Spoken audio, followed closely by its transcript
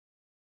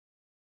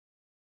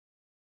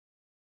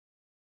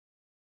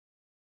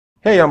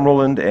Hey, I'm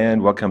Roland,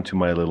 and welcome to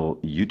my little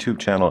YouTube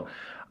channel.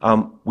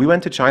 We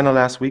went to China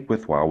last week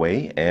with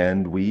Huawei,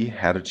 and we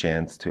had a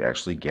chance to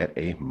actually get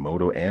a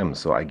Moto M.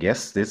 So I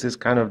guess this is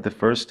kind of the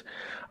first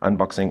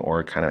unboxing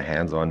or kind of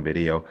hands-on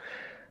video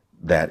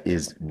that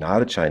is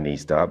not a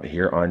Chinese dub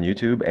here on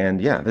YouTube. And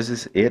yeah, this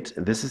is it.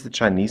 This is the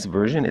Chinese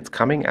version. It's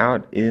coming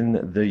out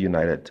in the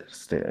United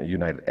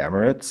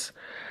Emirates.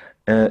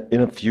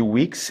 In a few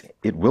weeks,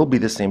 it will be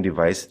the same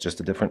device, just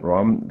a different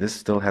ROM. This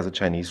still has a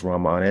Chinese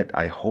ROM on it.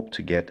 I hope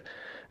to get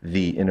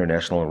the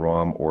international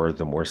ROM or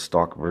the more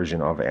stock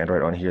version of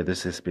Android on here.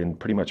 This has been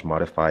pretty much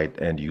modified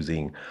and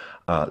using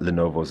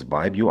Lenovo's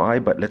Vibe UI.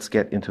 But let's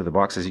get into the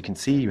box. As you can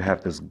see, you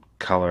have this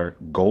color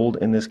gold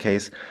in this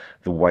case.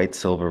 The white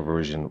silver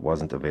version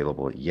wasn't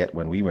available yet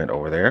when we went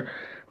over there.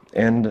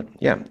 And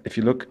yeah, if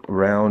you look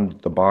around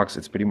the box,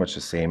 it's pretty much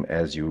the same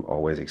as you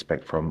always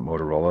expect from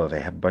Motorola. They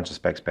have a bunch of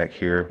specs back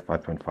here,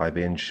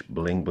 5.5-inch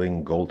bling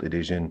bling gold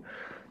edition,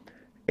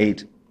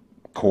 8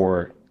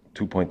 core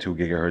 2.2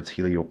 gigahertz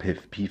Helio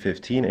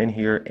P15 in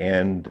here,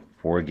 and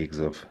 4 gigs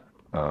of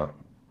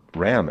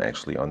RAM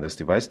actually on this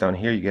device. Down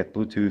here you get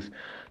Bluetooth,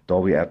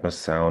 Dolby Atmos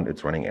sound.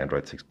 It's running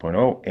Android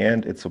 6.0,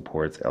 and it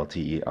supports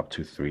LTE up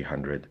to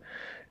 300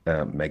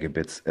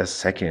 megabits a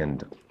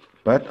second.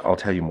 But I'll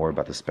tell you more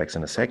about the specs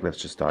in a sec.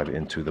 Let's just dive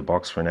into the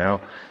box for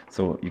now.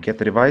 So you get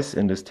the device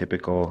in this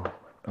typical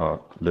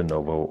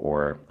Lenovo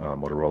or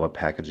Motorola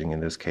packaging in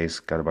this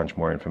case. Got a bunch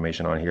more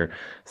information on here.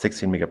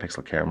 16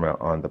 megapixel camera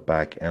on the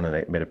back and an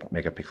 8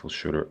 megapixel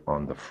shooter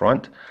on the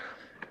front.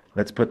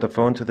 Let's put the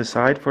phone to the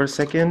side for a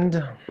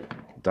second.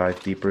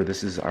 Dive deeper.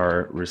 This is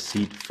our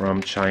receipt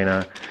from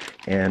China,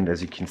 and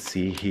as you can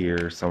see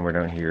here, somewhere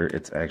down here,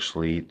 it's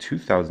actually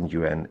 2,000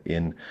 yuan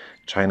in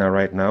China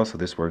right now, so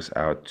this works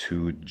out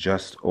to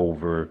just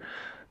over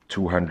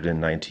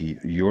 290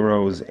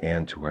 euros,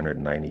 and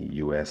 290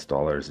 US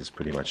dollars is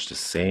pretty much the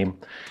same.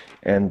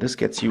 And this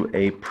gets you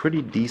a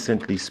pretty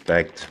decently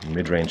spec'd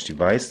mid-range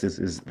device. This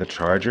is the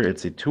charger.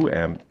 It's a 2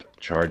 amp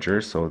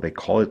charger, so they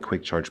call it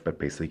quick charge, but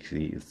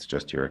basically it's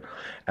just your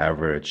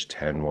average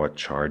 10-watt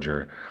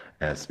charger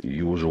as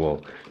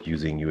usual,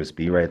 using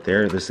USB right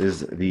there. This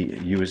is the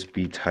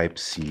USB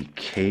Type-C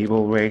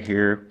cable right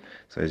here.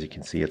 So as you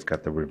can see, it's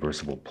got the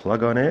reversible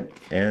plug on it,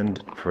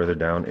 and further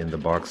down in the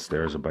box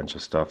there's a bunch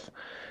of stuff.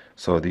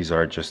 So these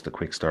are just the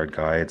quick start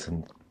guides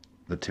and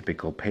the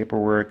typical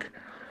paperwork.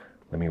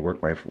 Let me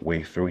work my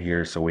way through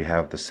here. So we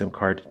have the SIM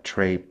card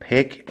tray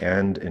pick,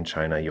 and in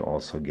China you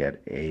also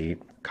get a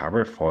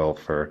cover foil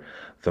for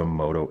the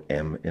Moto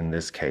M in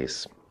this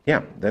case.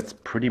 Yeah, that's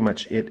pretty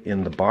much it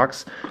in the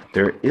box.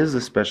 There is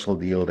a special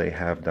deal they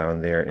have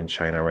down there in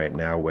China right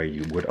now where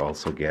you would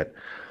also get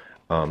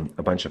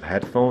a bunch of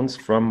headphones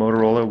from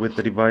Motorola with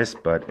the device,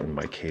 but in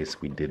my case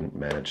we didn't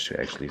manage to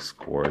actually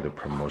score the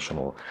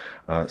promotional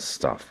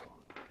stuff.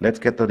 Let's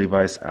get the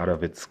device out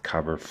of its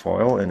cover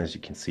foil, and as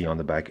you can see on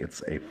the back,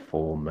 it's a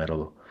full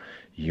metal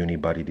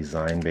unibody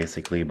design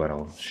basically, but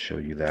I'll show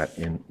you that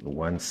in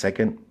 1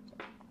 second.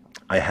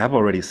 I have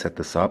already set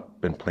this up,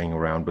 been playing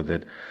around with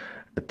it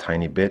a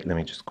tiny bit. Let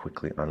me just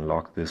quickly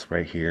unlock this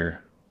right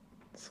here.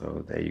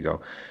 So there you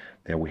go.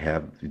 There we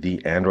have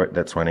the Android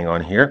that's running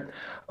on here.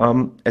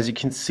 As you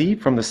can see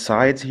from the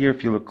sides here,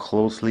 if you look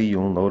closely,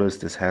 you'll notice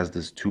this has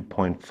this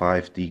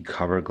 2.5D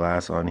cover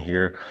glass on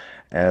here,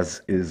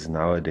 as is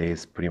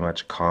nowadays pretty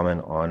much common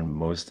on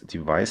most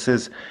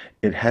devices.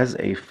 It has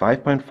a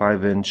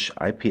 5.5-inch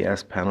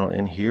IPS panel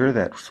in here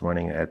that's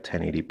running at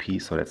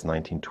 1080p, so that's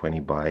 1920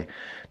 by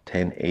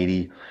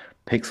 1080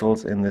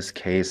 pixels in this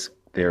case.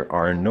 There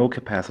are no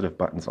capacitive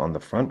buttons on the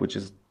front, which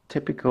is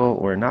typical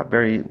or not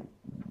very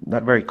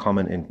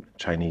common in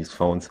Chinese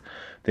phones.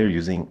 They're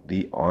using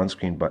the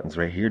on-screen buttons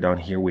right here. Down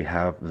here we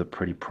have the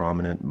pretty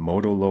prominent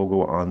Moto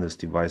logo on this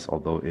device,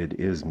 although it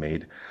is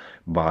made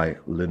by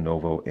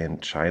Lenovo in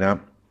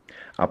China.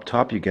 Up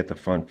top you get the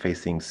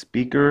front-facing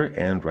speaker,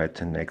 and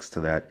right next to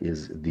that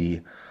is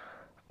the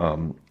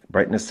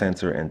brightness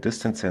sensor and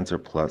distance sensor,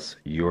 plus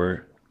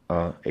your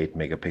 8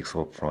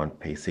 megapixel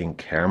front-facing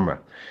camera.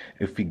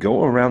 If we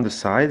go around the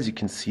sides, you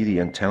can see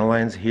the antenna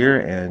lines here,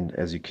 and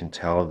as you can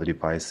tell, the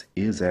device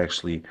is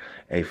actually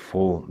a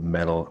full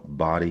metal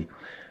body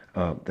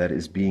that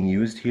is being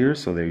used here.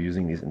 So they're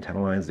using these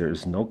antenna lines.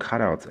 There's no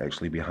cutouts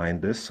actually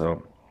behind this,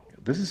 so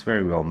this is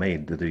very well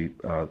made.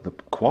 The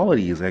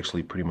quality is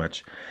actually pretty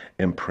much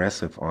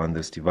impressive on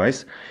this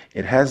device.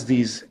 It has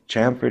these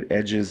chamfered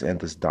edges and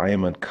this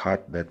diamond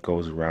cut that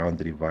goes around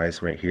the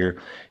device right here.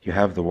 You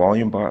have the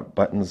volume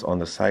buttons on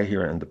the side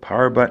here and the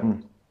power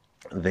button.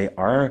 They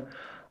are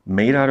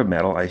made out of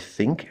metal, I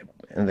think,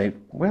 and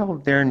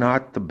they're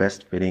not the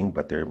best fitting,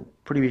 but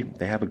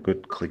they have a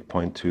good click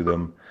point to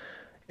them.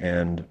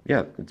 And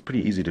yeah, it's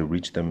pretty easy to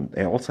reach them.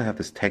 They also have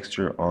this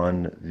texture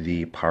on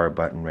the power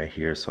button right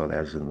here, so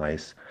there's a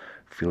nice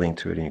feeling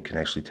to it, and you can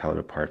actually tell it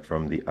apart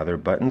from the other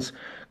buttons.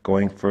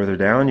 Going further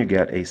down, you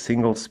get a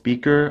single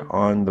speaker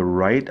on the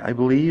right, I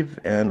believe,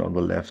 and on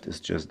the left is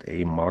just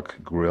a mock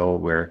grill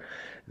where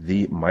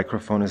the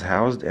microphone is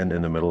housed, and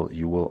in the middle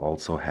you will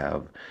also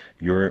have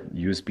your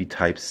USB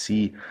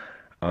Type-C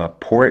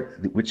port,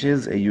 which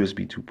is a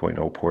USB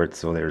 2.0 port,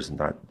 so there's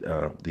not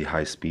the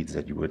high speeds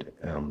that you would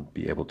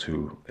be able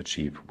to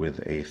achieve with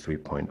a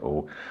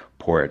 3.0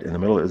 port. In the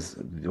middle is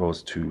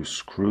those two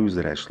screws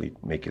that actually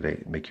make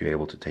you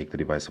able to take the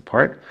device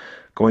apart.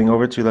 Going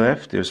over to the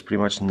left, there's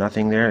pretty much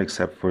nothing there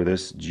except for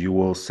this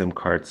dual SIM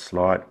card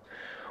slot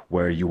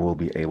where you will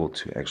be able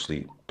to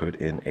actually put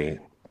in a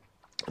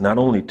not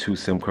only two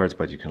SIM cards,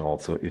 but you can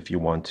also, if you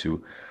want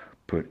to,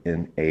 put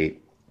in a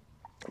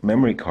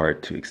memory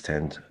card to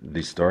extend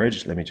the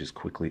storage. Let me just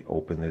quickly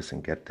open this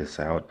and get this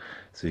out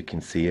so you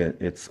can see it.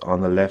 It's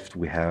on the left.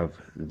 We have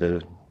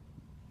the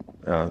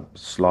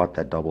slot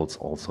that doubles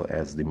also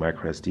as the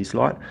micro SD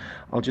slot.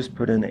 I'll just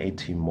put in a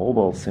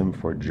T-Mobile SIM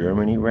for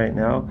Germany right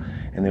now.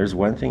 And there's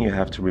one thing you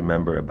have to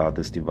remember about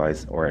this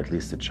device, or at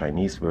least the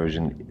Chinese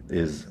version,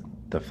 is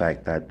the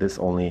fact that this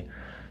only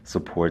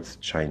supports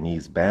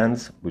Chinese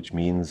bands, which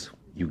means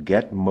you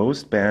get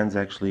most bands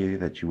actually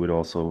that you would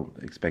also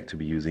expect to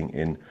be using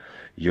in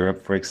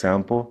Europe, for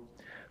example.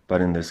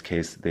 But in this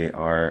case, they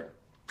are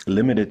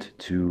limited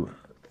to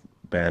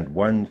band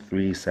 1,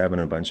 3, 7,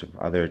 and a bunch of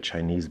other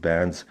Chinese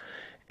bands.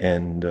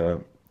 And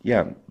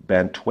yeah,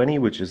 band 20,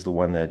 which is the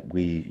one that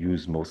we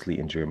use mostly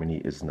in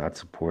Germany, is not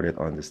supported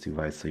on this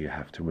device. So you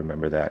have to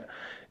remember that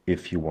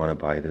if you want to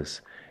buy this,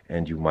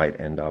 and you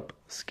might end up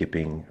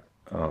skipping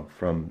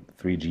from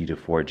 3G to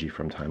 4G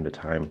from time to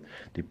time,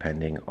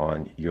 depending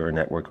on your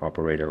network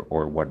operator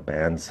or what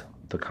bands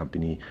the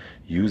company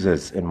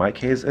uses. In my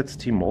case, it's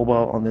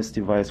T-Mobile on this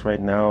device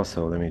right now.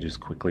 So let me just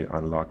quickly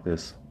unlock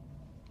this.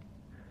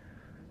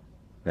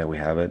 There we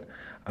have it.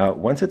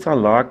 Once it's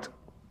unlocked,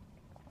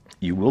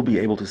 you will be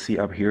able to see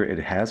up here it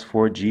has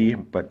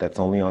 4G, but that's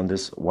only on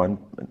this one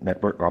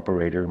network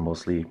operator,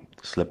 mostly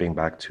slipping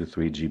back to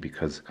 3G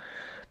because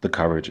the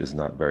coverage is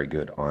not very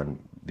good on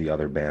the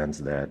other bands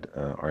that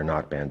are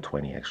not band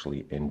 20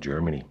 actually in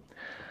Germany.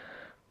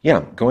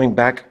 Yeah, going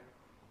back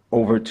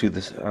over to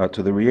this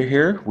to the rear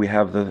here, we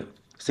have the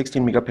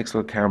 16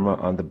 megapixel camera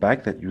on the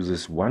back that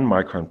uses 1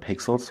 micron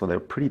pixels, so they're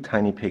pretty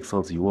tiny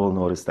pixels. You will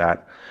notice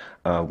that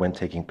when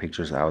taking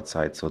pictures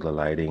outside, so the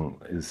lighting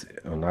is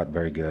not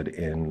very good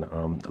in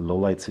low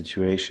light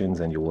situations,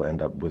 and you will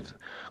end up with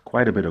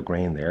quite a bit of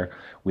grain there.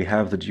 We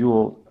have the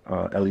dual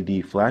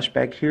LED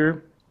flashback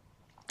here.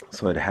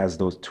 So it has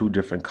those two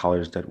different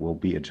colors that will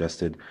be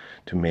adjusted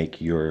to make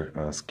your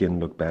skin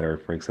look better,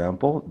 for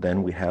example.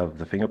 Then we have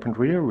the fingerprint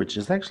reader, which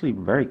is actually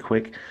very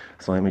quick.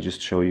 So let me just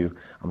show you.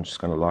 I'm just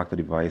going to lock the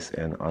device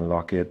and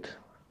unlock it.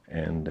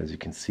 And as you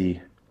can see,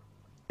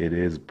 it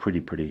is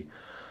pretty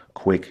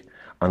quick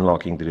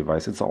unlocking the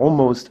device. It's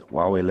almost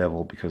Huawei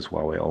level because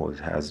Huawei always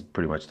has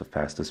pretty much the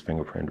fastest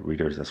fingerprint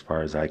readers as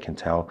far as I can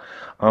tell.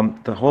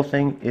 The whole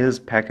thing is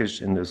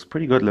packaged in this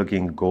pretty good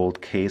looking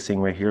gold casing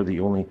right here.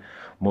 The only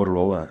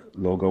Motorola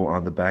logo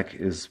on the back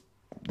is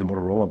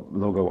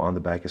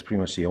pretty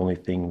much the only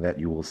thing that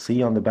you will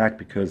see on the back,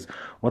 because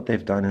what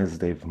they've done is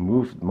they've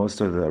moved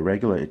most of the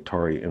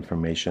regulatory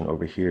information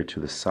over here to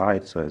the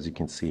side. So as you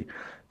can see,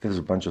 there's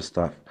a bunch of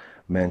stuff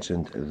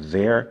mentioned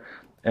there.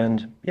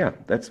 And yeah,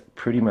 that's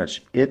pretty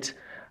much it.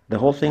 The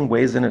whole thing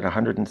weighs in at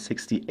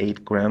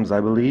 168 grams, I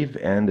believe,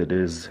 and it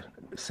is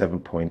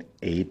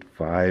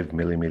 7.85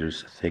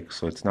 millimeters thick,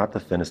 so it's not the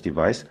thinnest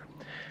device.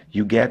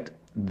 You get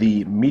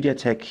the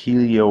MediaTek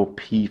Helio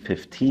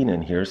P15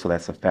 in here, so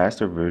that's a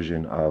faster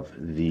version of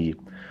the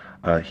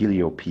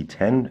Helio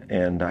P10,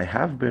 and I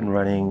have been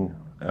running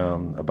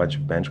a bunch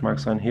of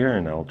benchmarks on here,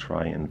 and I'll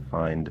try and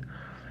find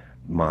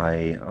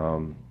my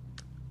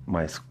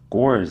my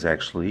scores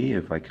actually,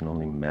 if I can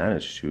only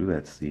manage to.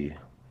 That's the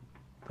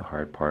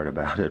hard part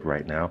about it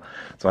right now.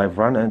 So I've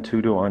run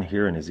Antutu on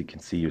here, and as you can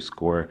see, you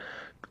score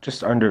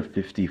just under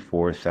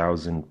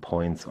 54,000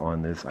 points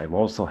on this. I've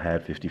also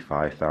had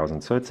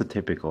 55,000, so it's a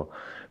typical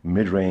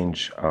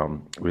mid-range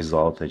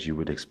result that you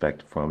would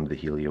expect from the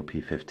Helio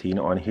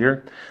P15 on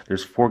here.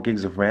 There's 4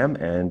 gigs of RAM,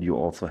 and you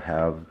also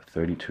have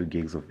 32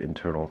 gigs of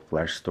internal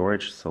flash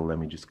storage. So let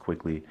me just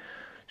quickly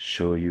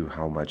show you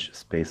how much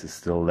space is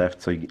still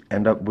left. So you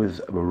end up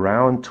with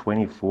around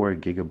 24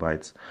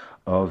 gigabytes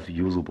of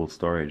usable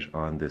storage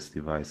on this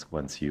device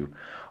once you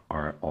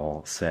are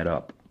all set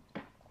up.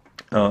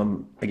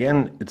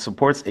 Again, it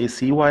supports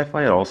AC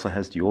Wi-Fi. It also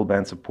has dual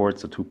band support,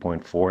 so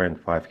 2.4 and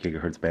 5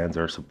 gigahertz bands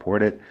are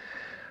supported.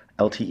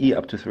 LTE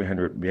up to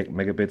 300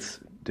 megabits,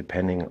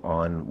 depending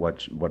on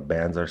what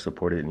bands are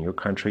supported in your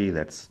country.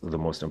 That's the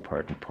most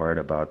important part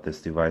about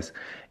this device.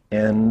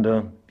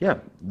 And yeah,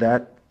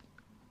 the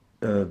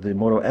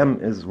Moto M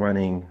is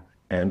running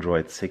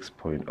Android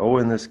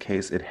 6.0 in this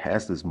case. It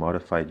has this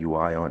modified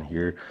UI on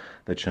here,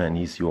 the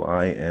Chinese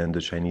UI, and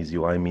the Chinese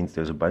UI means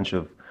there's a bunch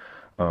of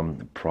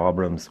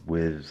problems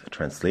with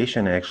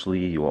translation.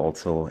 Actually, you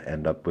also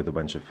end up with a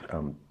bunch of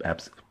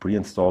apps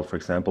pre-installed. For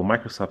example,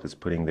 Microsoft is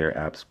putting their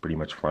apps pretty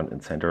much front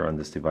and center on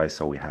this device,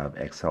 so we have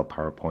Excel,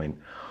 PowerPoint,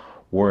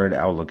 Word,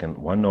 Outlook, and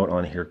OneNote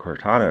on here.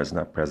 Cortana is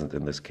not present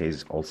in this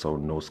case, also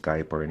no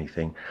Skype or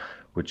anything,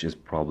 which is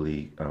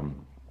probably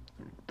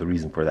the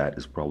reason for that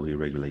is probably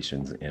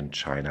regulations in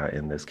China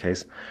in this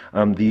case.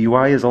 The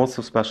UI is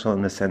also special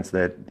in the sense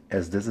that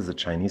as this is a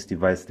Chinese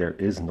device, there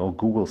is no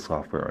Google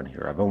software on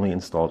here. I've only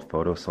installed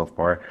Photos so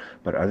far,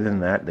 but other than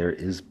that, there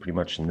is pretty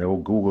much no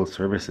Google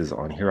services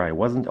on here. I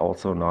was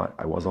also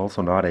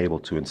not able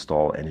to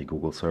install any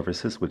Google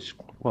services, which,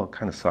 well,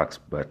 kind of sucks,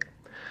 but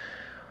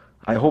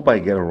I hope I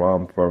get a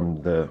ROM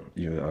from the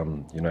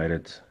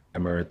United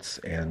Emirates,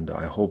 and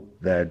I hope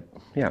that,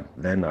 yeah,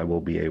 then I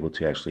will be able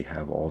to actually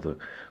have all the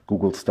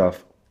Google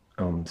stuff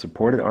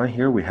supported on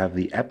here. We have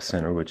the App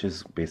Center, which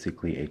is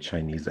basically a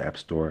Chinese app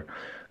store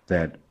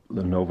that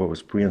Lenovo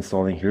was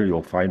pre-installing here.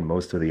 You'll find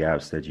most of the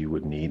apps that you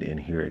would need in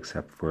here,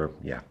 except for,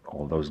 yeah,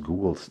 all those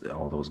Google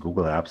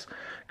apps,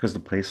 because the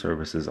Play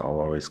services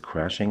are always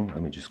crashing.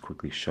 Let me just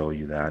quickly show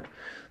you that.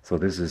 So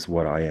this is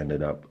what I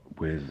ended up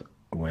with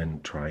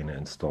when trying to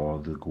install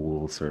the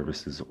Google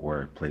services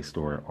or Play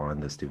Store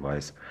on this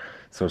device.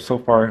 So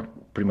far,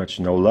 pretty much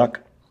no luck.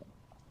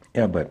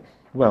 Yeah, but,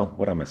 well,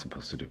 what am I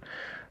supposed to do?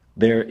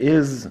 There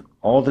is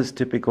all this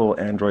typical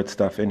Android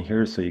stuff in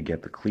here, so you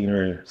get the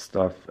cleaner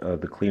stuff,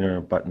 the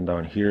cleaner button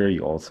down here.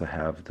 You also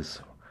have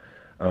this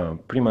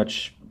pretty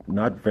much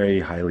not very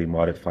highly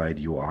modified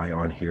UI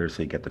on here,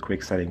 so you get the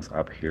quick settings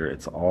up here.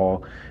 It's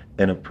all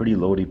in a pretty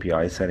low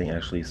DPI setting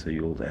actually, so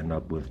you'll end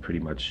up with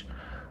pretty much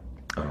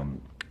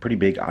pretty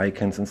big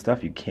icons and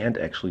stuff. You can't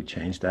actually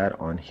change that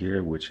on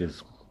here, which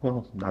is,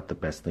 well, not the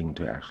best thing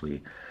to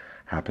actually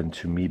happen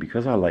to me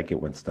because I like it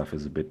when stuff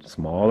is a bit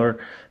smaller.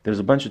 There's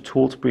a bunch of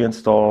tools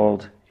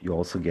pre-installed. You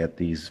also get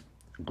these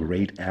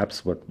great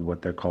apps,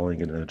 what they're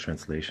calling it in a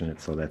translation.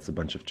 So that's a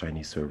bunch of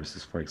Chinese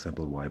services, for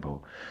example,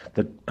 Weibo,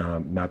 the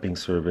mapping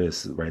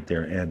service right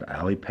there, and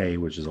Alipay,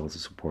 which is also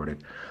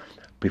supported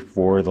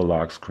before the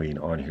lock screen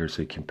on here,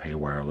 so you can pay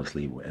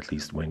wirelessly, at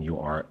least when you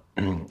are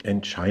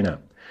in China.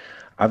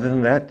 Other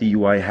than that, the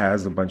UI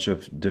has a bunch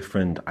of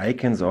different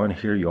icons on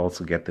here. You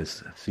also get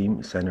this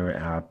theme center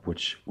app,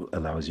 which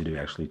allows you to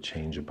actually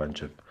change a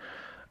bunch of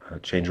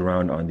change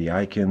around on the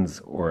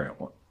icons or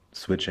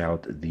switch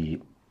out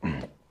the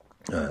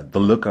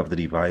look of the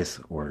device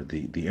or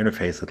the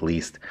interface at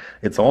least.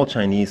 It's all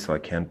Chinese, so I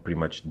can't pretty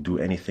much do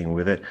anything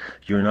with it.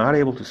 You're not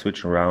able to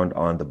switch around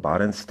on the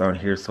buttons down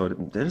here,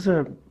 so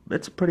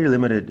it's a pretty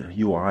limited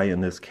UI in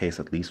this case,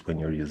 at least when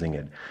you're using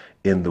it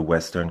in the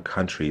Western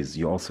countries.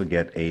 You also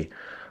get a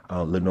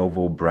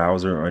Lenovo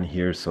browser on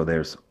here, so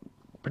there's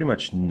pretty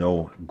much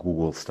no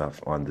Google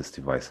stuff on this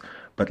device.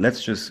 But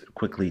let's just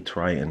quickly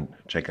try and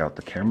check out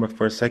the camera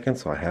for a second.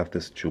 So I have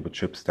this Chupa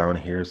Chups down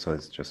here, so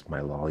it's just my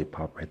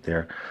lollipop right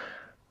there.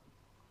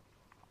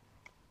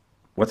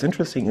 What's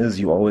interesting is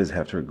you always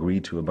have to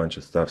agree to a bunch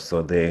of stuff,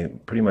 so they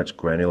pretty much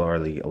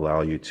granularly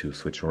allow you to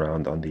switch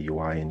around on the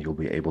UI, and you'll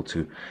be able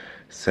to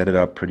set it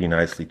up pretty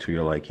nicely to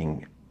your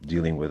liking,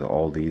 dealing with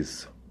all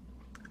these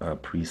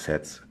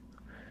presets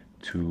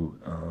to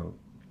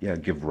yeah,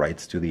 give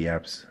rights to the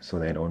apps so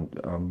they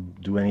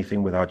don't do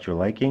anything without your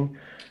liking.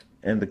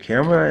 And the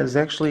camera is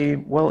actually,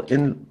 well,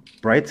 in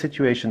bright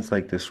situations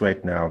like this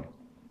right now,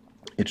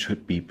 it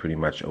should be pretty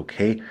much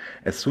okay.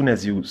 As soon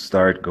as you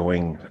start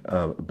going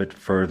a bit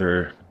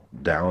further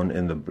down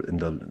in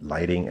the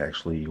lighting,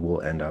 actually, you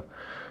will end up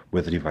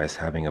with the device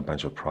having a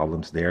bunch of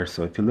problems there.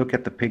 So if you look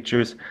at the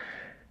pictures,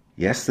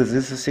 yes, this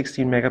is a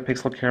 16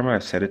 megapixel camera.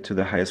 I've set it to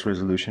the highest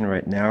resolution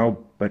right now,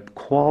 but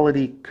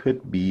quality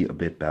could be a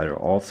bit better.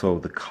 Also,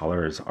 the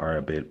colors are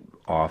a bit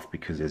off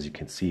because, as you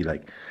can see,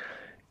 like,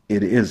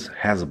 it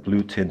has a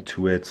blue tint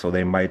to it, so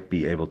they might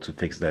be able to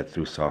fix that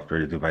through software.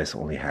 The device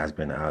only has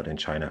been out in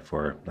China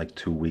for like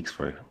 2 weeks,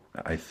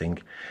 I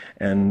think.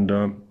 And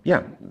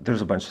yeah,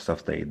 there's a bunch of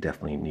stuff they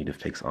definitely need to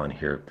fix on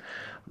here.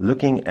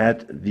 Looking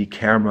at the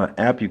camera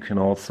app, you can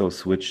also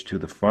switch to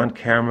the front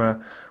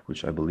camera,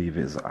 which I believe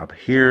is up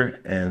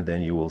here, and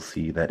then you will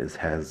see that it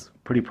has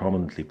pretty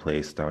prominently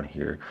placed down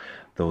here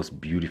those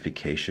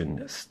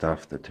beautification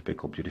stuff, the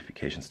typical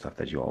beautification stuff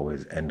that you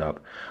always end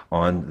up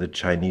on the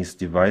Chinese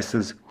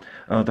devices.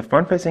 The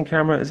front-facing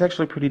camera is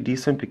actually pretty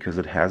decent because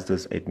it has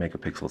this 8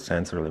 megapixel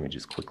sensor. Let me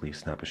just quickly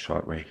snap a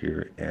shot right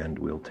here, and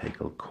we'll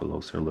take a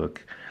closer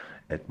look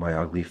at my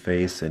ugly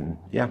face, and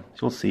yeah,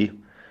 you'll see.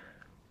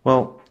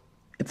 Well,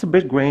 it's a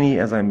bit grainy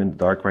as I'm in the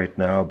dark right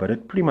now, but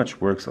it pretty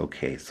much works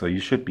okay. So you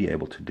should be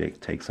able to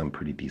take some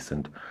pretty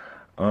decent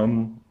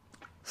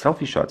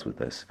selfie shots with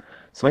this.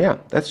 So yeah,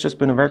 that's just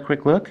been a very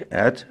quick look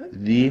at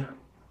the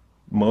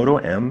Moto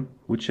M,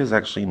 which is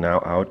actually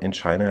now out in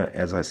China.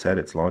 As I said,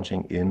 it's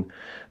launching in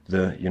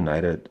the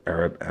United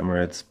Arab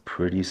Emirates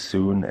pretty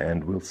soon,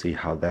 and we'll see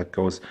how that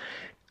goes.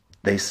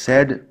 They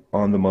said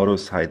on the Moto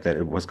site that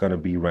it was going to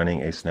be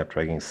running a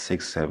Snapdragon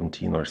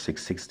 617 or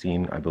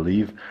 616, I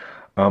believe.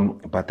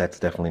 But that's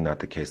definitely not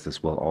the case.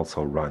 This will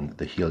also run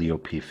the Helio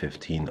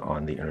P15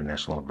 on the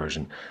international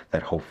version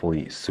that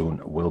hopefully soon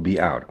will be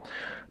out.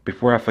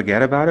 Before I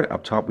forget about it,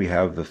 up top we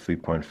have the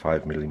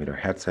 3.5 millimeter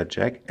headset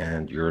jack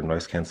and your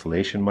noise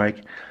cancellation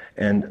mic.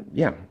 And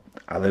yeah,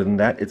 other than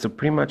that, it's a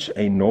pretty much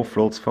a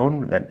no-frills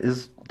phone that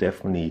is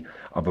definitely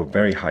of a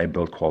very high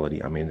build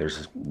quality. I mean,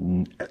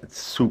 it's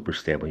super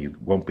stable. You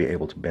won't be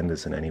able to bend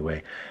this in any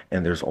way.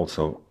 And there's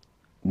also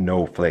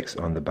no flex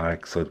on the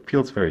back, so it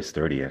feels very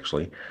sturdy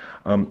actually.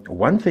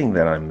 One thing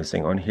that I'm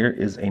missing on here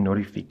is a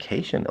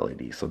notification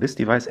LED. So this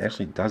device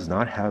actually does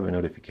not have a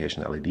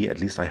notification LED, at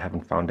least I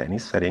haven't found any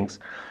settings,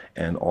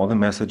 and all the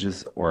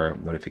messages or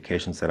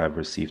notifications that I've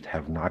received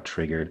have not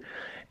triggered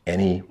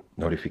any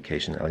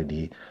notification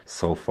LED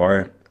so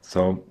far.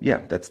 So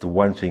yeah, that's the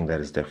one thing that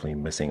is definitely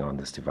missing on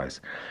this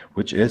device,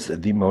 which is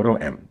the Moto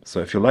M.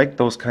 So if you like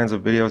those kinds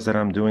of videos that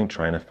I'm doing,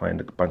 trying to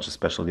find a bunch of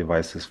special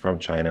devices from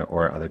China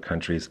or other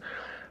countries,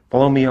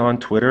 follow me on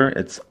Twitter.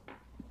 It's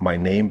my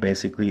name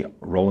basically,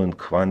 Roland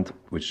Quandt,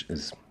 which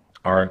is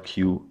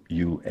RQUANDT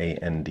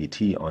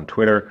on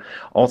Twitter.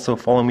 Also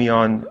follow me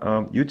on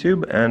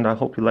YouTube, and I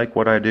hope you like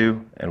what I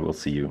do, and we'll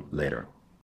see you later.